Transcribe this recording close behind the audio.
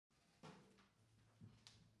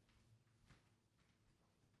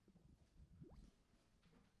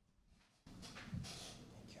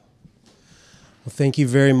Well, thank you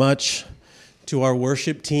very much to our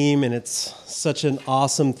worship team, and it's such an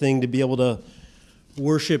awesome thing to be able to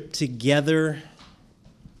worship together.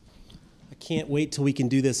 I can't wait till we can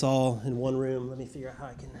do this all in one room. Let me figure out how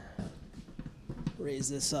I can raise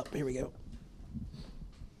this up. Here we go.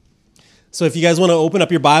 So if you guys want to open up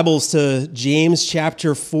your Bibles to James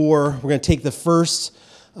chapter 4, we're going to take the first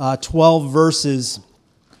 12 verses,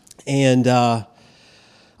 and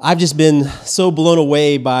I've just been so blown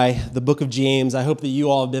away by the book of James. I hope that you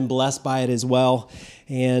all have been blessed by it as well.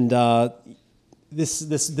 And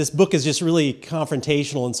this book is just really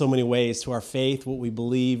confrontational in so many ways to our faith, what we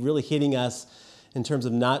believe, really hitting us in terms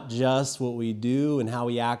of not just what we do and how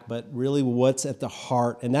we act, but really what's at the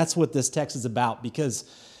heart. And that's what this text is about, because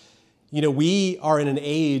we are in an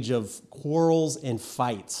age of quarrels and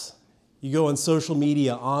fights. You go on social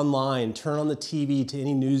media, online, turn on the TV to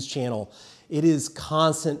any news channel. It is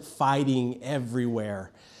constant fighting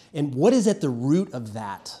everywhere. And what is at the root of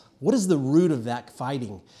that? What is the root of that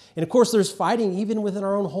fighting? And of course, there's fighting even within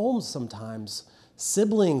our own homes sometimes.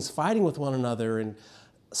 Siblings fighting with one another and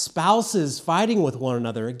spouses fighting with one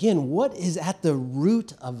another. Again, what is at the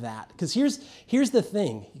root of that? Because here's the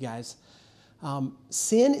thing, you guys.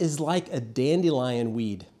 Sin is like a dandelion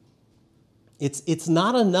weed. It's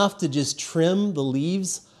not enough to just trim the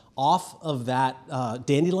leaves off of that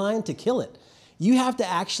dandelion to kill it. You have to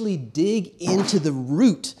actually dig into the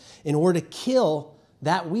root in order to kill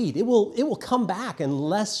that weed. It will come back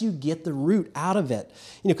unless you get the root out of it.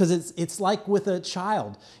 Because it's like with a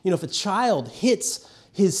child. If a child hits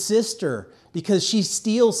his sister because she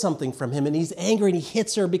steals something from him and he's angry and he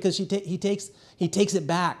hits her because he takes it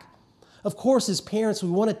back. Of course, as parents, we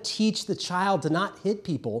want to teach the child to not hit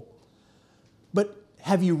people. But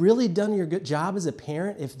have you really done your good job as a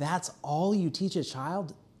parent if that's all you teach a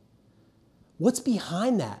child? What's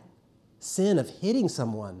behind that sin of hitting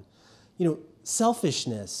someone?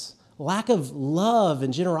 Selfishness, lack of love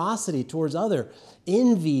and generosity towards others,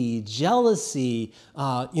 envy, jealousy,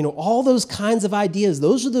 all those kinds of ideas.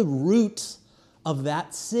 Those are the roots of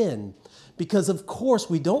that sin. Because, of course,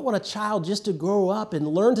 we don't want a child just to grow up and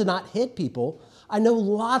learn to not hit people. I know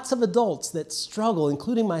lots of adults that struggle,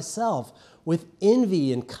 including myself, with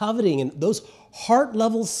envy and coveting and those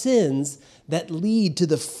heart-level sins that lead to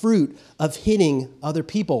the fruit of hitting other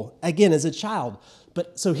people, again, as a child.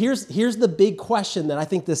 But so here's the big question that I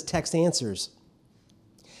think this text answers.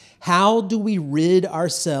 How do we rid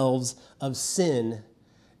ourselves of sin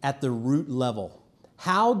at the root level?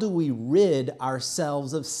 How do we rid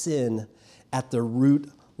ourselves of sin at the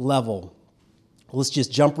root level? Let's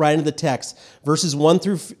just jump right into the text. Verses 1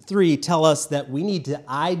 through 3 tell us that we need to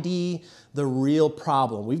ID the real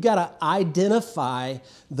problem. We've got to identify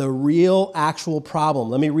the real, actual problem.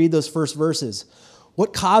 Let me read those first verses.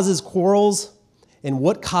 What causes quarrels and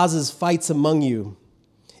what causes fights among you?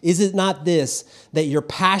 Is it not this, that your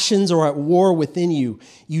passions are at war within you?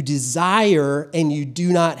 You desire and you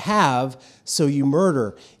do not have, so you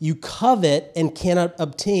murder. You covet and cannot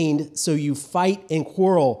obtain, so you fight and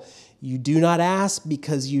quarrel. You do not ask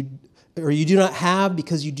you do not have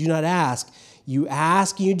because you do not ask. You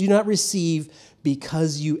ask and you do not receive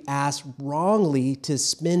because you ask wrongly to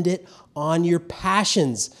spend it on your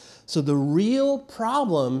passions. So the real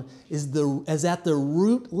problem is at the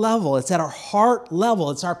root level. It's at our heart level.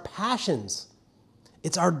 It's our passions.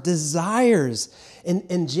 It's our desires.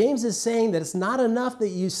 And James is saying that it's not enough that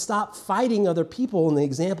you stop fighting other people in the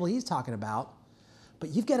example he's talking about, but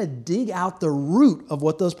you've got to dig out the root of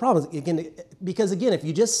what those problems, because again, if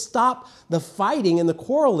you just stop the fighting and the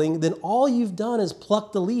quarreling, then all you've done is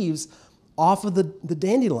pluck the leaves off of the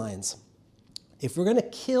dandelions. If we're going to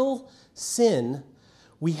kill sin,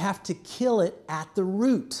 we have to kill it at the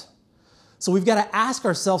root. So we've got to ask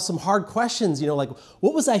ourselves some hard questions, like,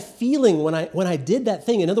 what was I feeling when I did that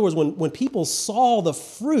thing? In other words, when people saw the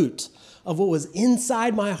fruit of what was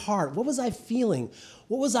inside my heart, what was I feeling?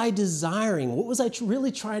 What was I desiring? What was I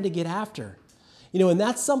really trying to get after? And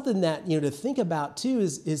that's something that, to think about too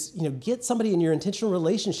is get somebody in your intentional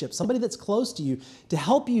relationship, somebody that's close to you, to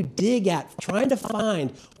help you dig at, trying to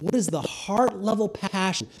find what is the heart level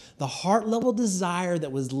passion, the heart level desire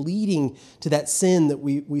that was leading to that sin that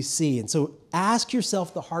we see. And so ask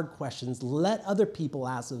yourself the hard questions, let other people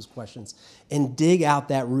ask those questions, and dig out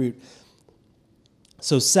that root.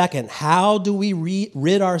 So second, how do we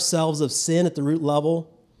rid ourselves of sin at the root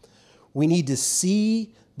level? We need to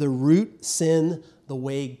see the root sin the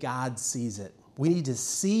way God sees it. We need to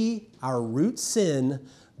see our root sin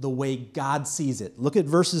the way God sees it. Look at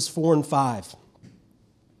verses 4 and 5.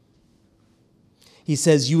 He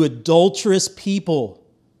says, "You adulterous people,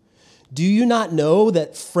 do you not know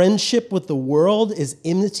that friendship with the world is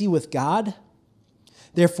enmity with God?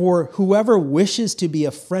 Therefore, whoever wishes to be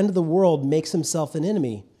a friend of the world makes himself an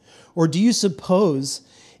enemy. Or do you suppose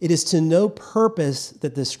it is to no purpose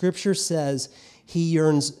that the Scripture says he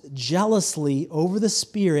yearns jealously over the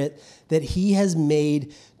Spirit that he has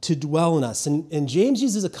made to dwell in us? And James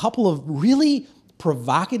uses a couple of really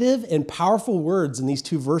provocative and powerful words in these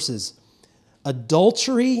two verses: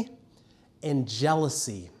 adultery and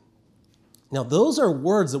jealousy. Now, those are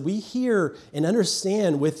words that we hear and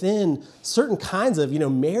understand within certain kinds of,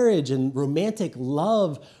 marriage and romantic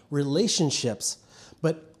love relationships.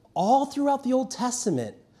 But all throughout the Old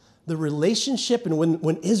Testament, the relationship, and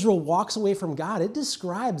when Israel walks away from God, it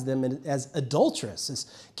describes them as adulterous, as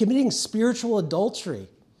committing spiritual adultery.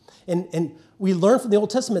 And we learn from the Old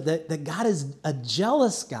Testament that God is a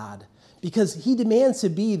jealous God because he demands to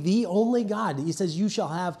be the only God. He says, "You shall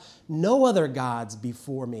have no other gods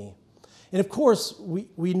before me." And of course,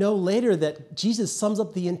 we know later that Jesus sums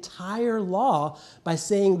up the entire law by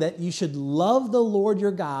saying that you should love the Lord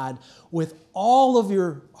your God with all of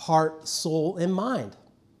your heart, soul, and mind.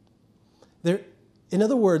 In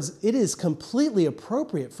other words, it is completely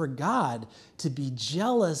appropriate for God to be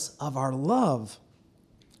jealous of our love.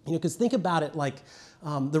 Because think about it like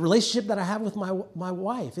the relationship that I have with my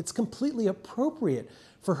wife. It's completely appropriate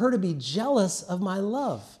for her to be jealous of my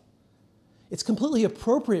love. It's completely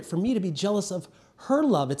appropriate for me to be jealous of her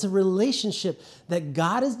love. It's a relationship that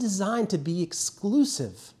God has designed to be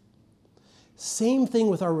exclusive. Same thing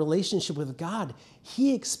with our relationship with God.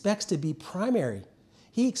 He expects to be primary.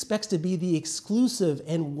 He expects to be the exclusive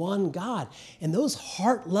and one God. And those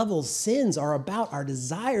heart-level sins are about our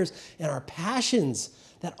desires and our passions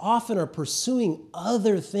that often are pursuing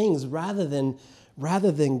other things rather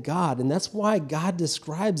than God. And that's why God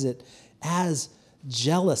describes it as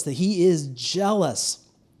jealous, that he is jealous.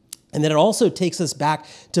 And then it also takes us back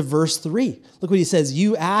to verse 3. Look what he says: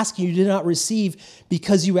 "You ask, and you did not receive,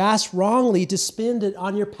 because you asked wrongly to spend it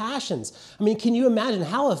on your passions." I mean, can you imagine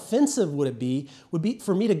how offensive would be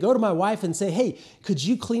for me to go to my wife and say, "Hey, could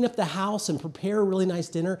you clean up the house and prepare a really nice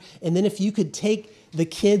dinner? And then if you could take the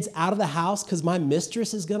kids out of the house because my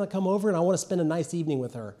mistress is going to come over and I want to spend a nice evening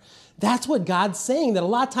with her." That's what God's saying, that a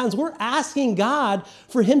lot of times we're asking God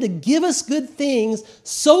for him to give us good things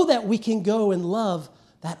so that we can go and love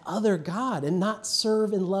that other God and not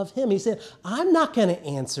serve and love him. He said, I'm not going to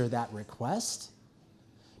answer that request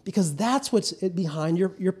because that's what's behind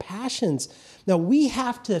your passions. Now, we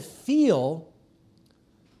have to feel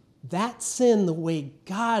that sin the way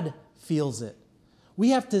God feels it. We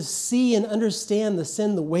have to see and understand the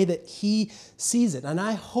sin the way that he sees it. And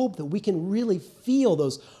I hope that we can really feel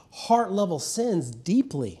those heart-level sins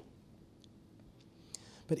deeply.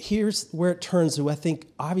 But here's where it turns to, I think,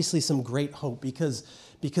 obviously some great hope because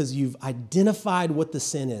you've identified what the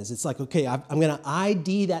sin is. It's like, okay, I'm going to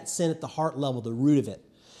ID that sin at the heart level, the root of it.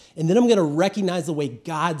 And then I'm going to recognize the way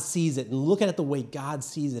God sees it and look at it the way God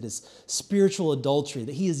sees it as spiritual adultery,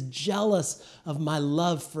 that he is jealous of my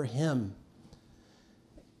love for him.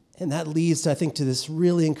 And that leads, I think, to this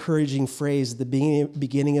really encouraging phrase at the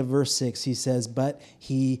beginning of verse 6. He says, but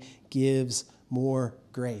he gives more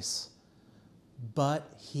grace.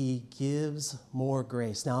 But he gives more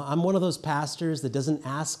grace. Now, I'm one of those pastors that doesn't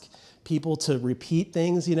ask people to repeat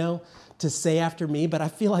things, to say after me, but I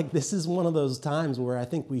feel like this is one of those times where I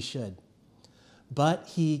think we should. But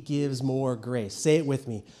he gives more grace. Say it with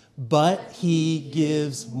me. But he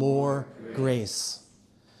gives more grace.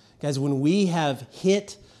 Guys, when we have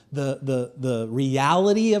hit the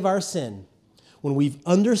reality of our sin, when we've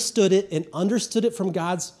understood it and understood it from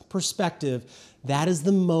God's perspective, that is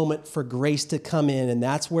the moment for grace to come in. And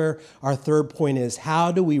that's where our third point is.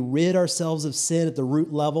 How do we rid ourselves of sin at the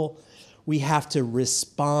root level? We have to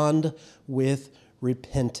respond with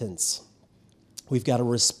repentance. We've got to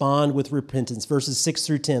respond with repentance. Verses 6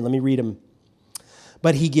 through 10, let me read them.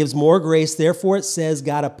 But he gives more grace. Therefore it says,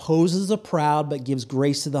 God opposes the proud, but gives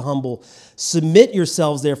grace to the humble. Submit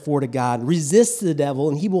yourselves, therefore, to God. Resist the devil,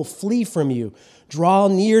 and he will flee from you. Draw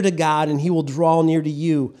near to God, and he will draw near to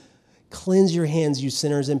you. Cleanse your hands, you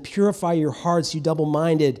sinners, and purify your hearts, you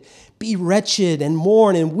double-minded. Be wretched and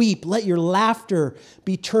mourn and weep. Let your laughter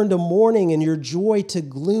be turned to mourning and your joy to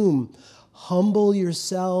gloom. Humble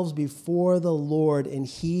yourselves before the Lord, and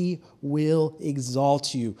he will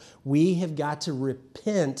exalt you. We have got to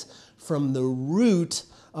repent from the root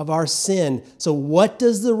of our sin. So what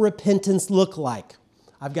does the repentance look like?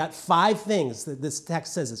 I've got 5 things that this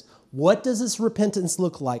text says this. What does this repentance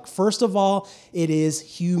look like? First of all, it is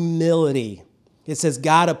humility. It says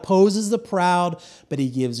God opposes the proud, but he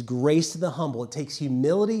gives grace to the humble. It takes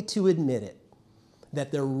humility to admit it.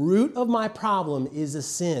 that the root of my problem is a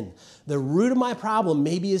sin. The root of my problem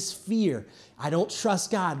maybe is fear. I don't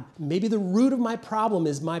trust God. Maybe the root of my problem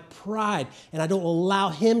is my pride, and I don't allow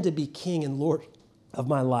him to be king and Lord of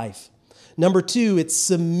my life. Number 2, it's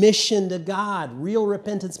submission to God. Real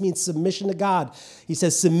repentance means submission to God. He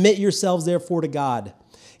says, submit yourselves therefore to God.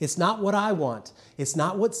 It's not what I want. It's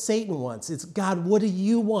not what Satan wants. It's, God, what do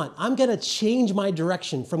you want? I'm going to change my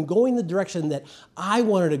direction from going the direction that I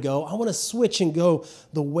wanted to go. I want to switch and go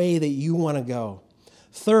the way that you want to go.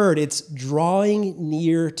 Third, it's drawing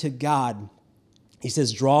near to God. He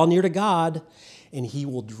says, draw near to God, and he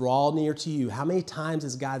will draw near to you. How many times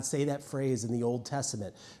does God say that phrase in the Old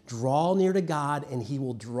Testament? Draw near to God, and he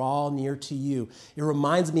will draw near to you. It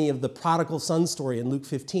reminds me of the prodigal son story in Luke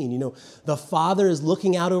 15. You know, the father is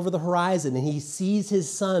looking out over the horizon, and he sees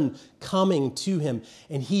his son coming to him,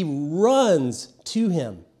 and he runs to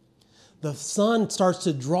him. The son starts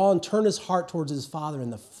to draw and turn his heart towards his father,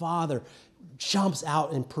 and the father jumps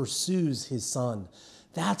out and pursues his son.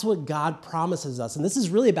 That's what God promises us. And this is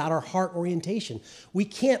really about our heart orientation. We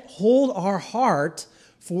can't hold our heart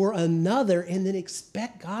for another and then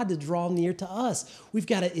expect God to draw near to us. We've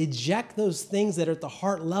got to eject those things that are at the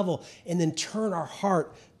heart level and then turn our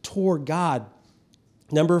heart toward God.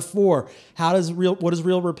 Number 4, what does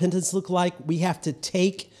real repentance look like? We have to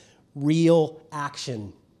take real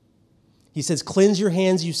action. He says, cleanse your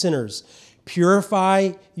hands, you sinners.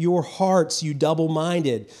 Purify your hearts, you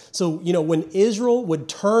double-minded. So, you know, when Israel would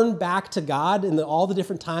turn back to God in all the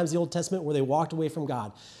different times in the Old Testament where they walked away from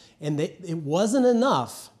God, and it wasn't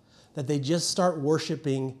enough that they just start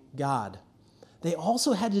worshiping God. They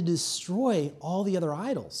also had to destroy all the other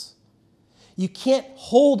idols. You can't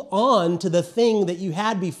hold on to the thing that you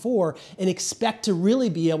had before and expect to really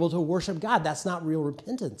be able to worship God. That's not real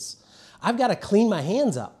repentance. I've got to clean my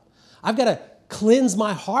hands up. I've got to cleanse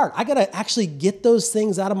my heart. I got to actually get those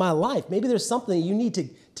things out of my life. Maybe there's something you need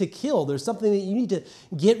to kill. There's something that you need to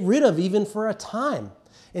get rid of even for a time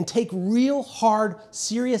and take real hard,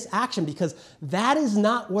 serious action because that is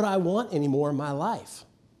not what I want anymore in my life.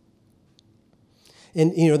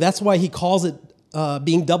 And, you know, that's why he calls it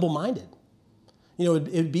being double-minded. You know,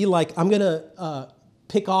 it'd be like, I'm going to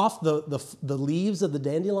pick off the leaves of the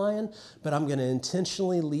dandelion, but I'm going to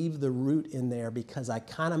intentionally leave the root in there because I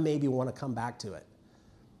kind of maybe want to come back to it.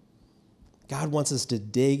 God wants us to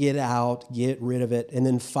dig it out, get rid of it. And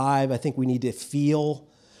then 5, I think we need to feel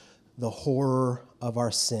the horror of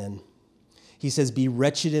our sin. He says, be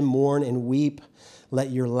wretched and mourn and weep.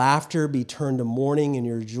 Let your laughter be turned to mourning and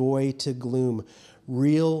your joy to gloom.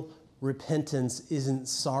 Real repentance isn't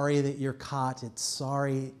sorry that you're caught. It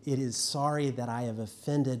is sorry that I have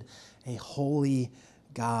offended a holy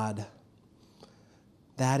God.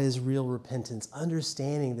 That is real repentance.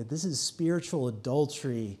 Understanding that this is spiritual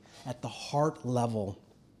adultery at the heart level.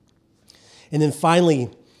 And then finally,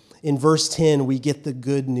 in verse 10, we get the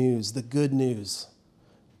good news. The good news.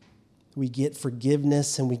 We get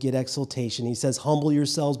forgiveness and we get exaltation. He says, humble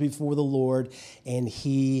yourselves before the Lord and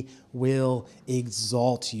he will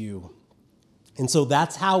exalt you. And so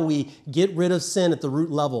that's how we get rid of sin at the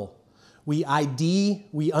root level. We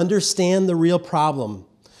understand the real problem.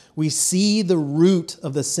 We see the root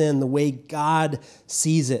of the sin the way God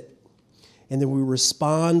sees it. And then we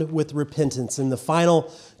respond with repentance. In the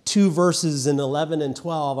final 2 verses in 11 and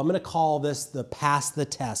 12, I'm going to call this the pass the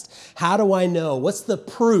test. How do I know? What's the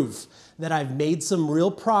proof that I've made some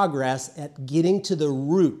real progress at getting to the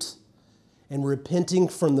root and repenting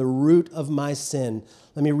from the root of my sin?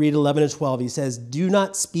 Let me read 11 and 12. He says, do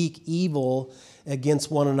not speak evil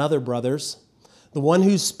against one another, brothers. The one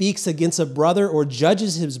who speaks against a brother or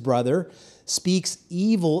judges his brother speaks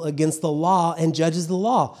evil against the law and judges the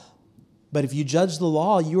law. But if you judge the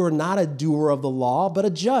law, you are not a doer of the law, but a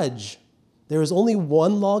judge. There is only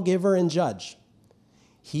one lawgiver and judge,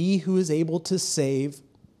 he who is able to save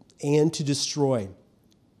and to destroy.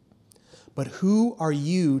 But who are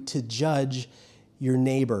you to judge your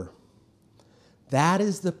neighbor? That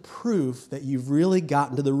is the proof that you've really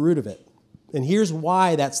gotten to the root of it. And here's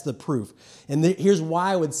why that's the proof. And here's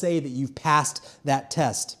why I would say that you've passed that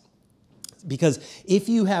test. Because if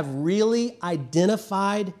you have really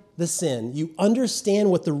identified the sin, you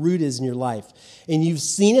understand what the root is in your life, and you've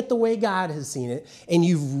seen it the way God has seen it, and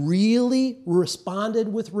you've really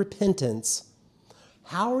responded with repentance,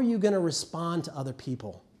 how are you going to respond to other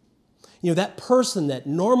people? You know, that person that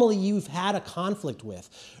normally you've had a conflict with,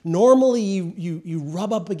 normally you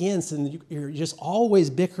rub up against and you're just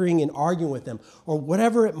always bickering and arguing with them, or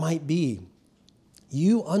whatever it might be,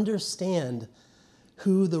 you understand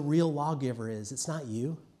who the real lawgiver is. It's not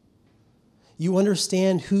you. You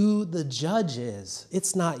understand who the judge is.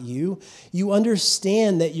 It's not you. You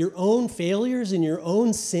understand that your own failures and your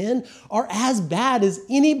own sin are as bad as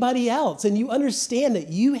anybody else. And you understand that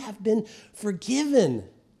you have been forgiven.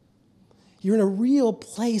 You're in a real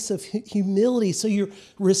place of humility. So your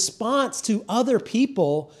response to other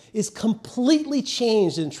people is completely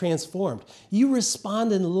changed and transformed. You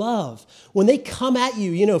respond in love. When they come at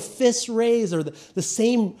you, fists raised or the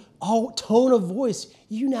same tone of voice,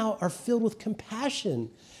 you now are filled with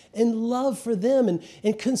compassion and love for them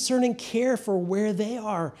and concern and care for where they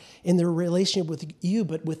are in their relationship with you,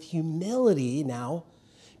 but with humility now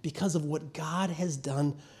because of what God has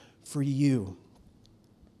done for you.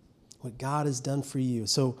 What God has done for you.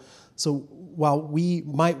 So while we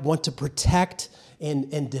might want to protect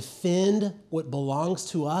and defend what belongs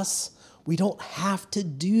to us, we don't have to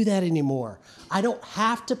do that anymore. I don't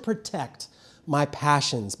have to protect my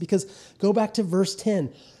passions because go back to verse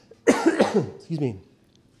 10. Excuse me.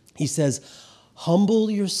 He says,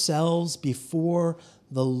 humble yourselves before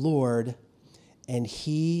the Lord and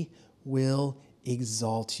he will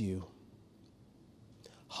exalt you.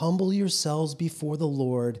 Humble yourselves before the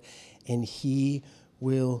Lord and he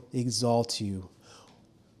will exalt you.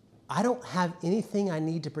 I don't have anything I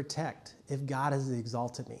need to protect if God has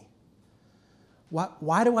exalted me.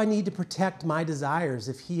 Why do I need to protect my desires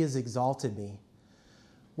if he has exalted me?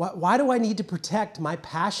 Why do I need to protect my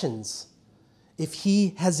passions if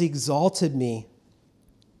he has exalted me?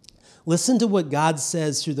 Listen to what God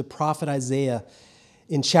says through the prophet Isaiah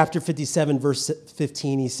in chapter 57, verse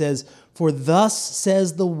 15. He says, for thus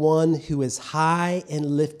says the one who is high and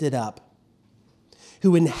lifted up,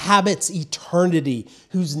 who inhabits eternity,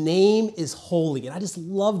 whose name is holy. And I just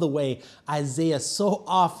love the way Isaiah so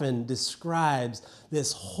often describes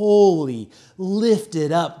this holy,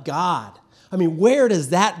 lifted up God. I mean, where does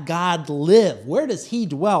that God live? Where does he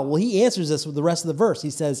dwell? Well, he answers this with the rest of the verse. He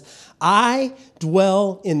says, I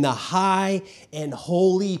dwell in the high and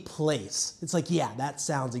holy place. It's like, yeah, that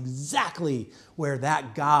sounds exactly where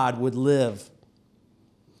that God would live.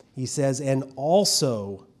 He says, and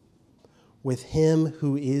also with him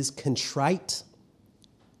who is contrite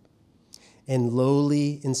and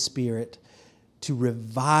lowly in spirit, to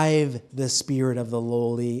revive the spirit of the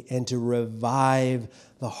lowly and to revive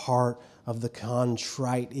the heart of the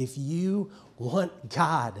contrite. If you want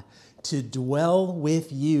God to dwell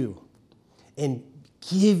with you and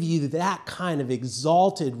give you that kind of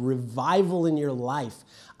exalted revival in your life,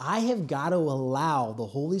 I have got to allow the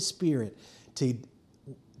Holy Spirit to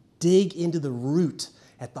dig into the root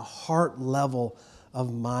at the heart level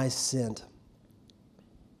of my sin.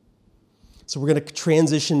 So we're going to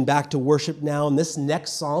transition back to worship now. And this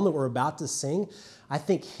next psalm that we're about to sing, I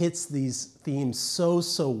think hits these themes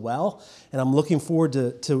so well. And I'm looking forward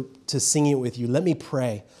to singing it with you. Let me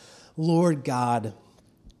pray. Lord God,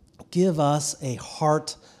 give us a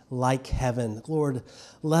heart like heaven. Lord,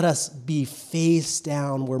 let us be face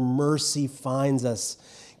down where mercy finds us.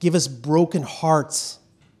 Give us broken hearts,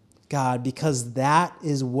 God, because that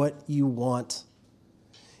is what you want.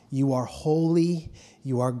 You are holy.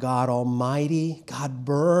 You are God Almighty. God,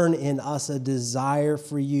 burn in us a desire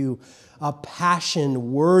for you, a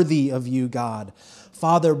passion worthy of you, God.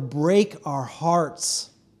 Father, break our hearts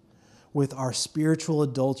with our spiritual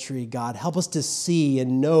adultery, God. Help us to see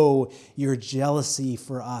and know your jealousy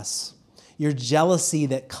for us, your jealousy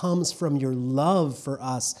that comes from your love for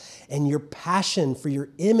us and your passion for your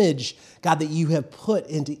image, God, that you have put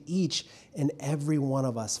into each and every one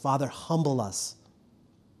of us. Father, humble us.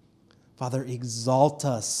 Father, exalt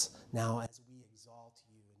us now as